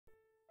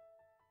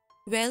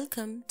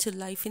Welcome to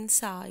Life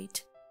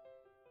Inside.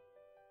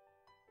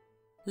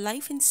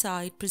 Life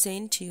Inside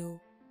presents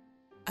you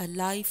a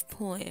live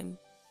poem.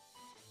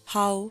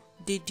 How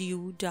did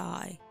you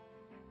die?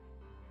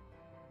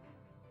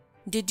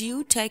 Did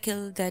you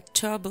tackle that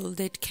trouble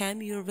that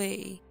came your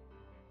way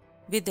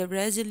with a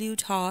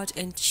resolute heart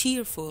and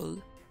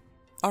cheerful,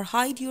 or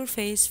hide your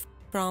face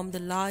from the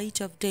light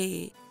of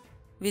day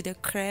with a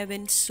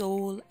craven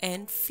soul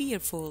and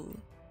fearful?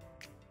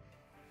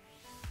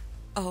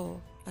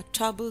 Oh, a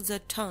trouble's a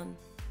ton,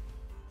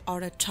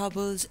 or a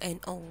trouble's an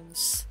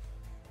ounce,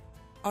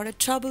 or a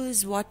trouble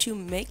is what you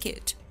make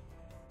it.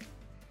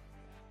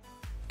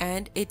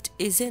 And it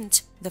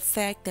isn't the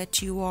fact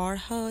that you are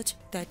hurt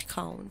that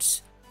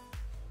counts,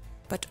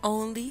 but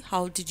only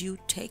how did you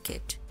take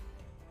it.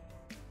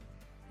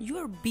 You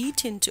are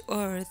beaten to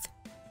earth.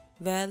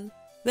 Well,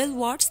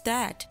 what's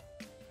that?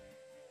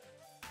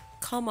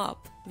 Come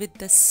up with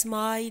the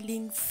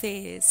smiling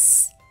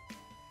face.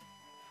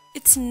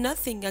 It's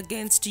nothing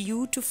against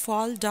you to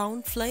fall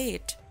down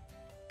flat,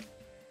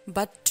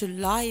 but to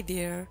lie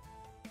there,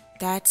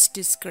 that's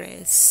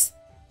disgrace.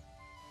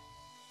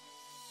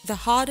 The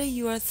harder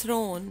you are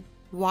thrown,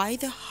 why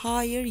the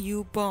higher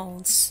you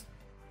bounce.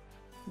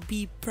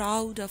 Be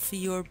proud of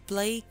your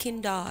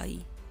blackened eye.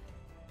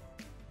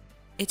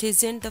 It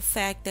isn't the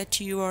fact that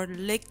you are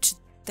licked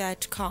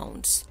that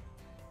counts.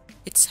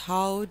 It's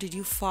how did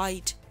you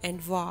fight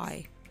and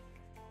why.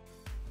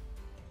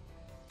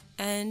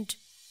 And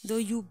though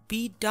you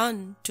be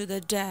done to the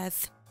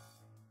death,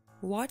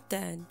 what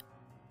then,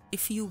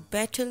 if you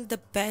battled the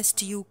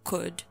best you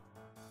could,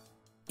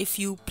 if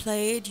you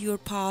played your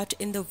part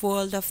in the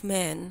world of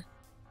men,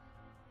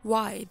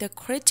 why the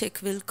critic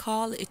will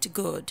call it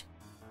good.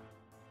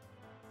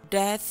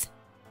 Death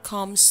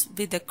comes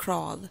with a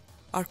crawl,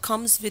 or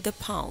comes with a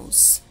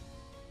pounce,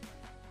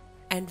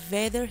 and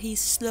whether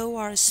he's slow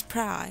or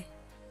spry,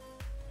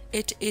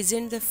 it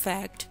isn't the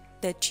fact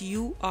that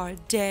you are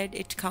dead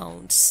it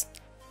counts,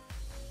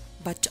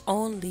 but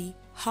only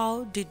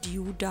how did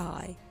you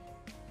die.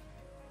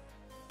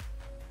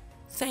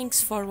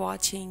 Thanks for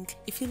watching.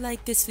 If you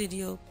like this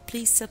video,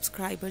 please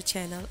subscribe our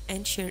channel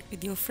and share it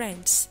with your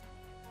friends.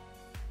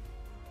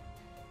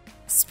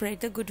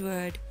 Spread the good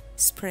word,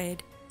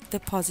 spread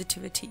the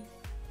positivity.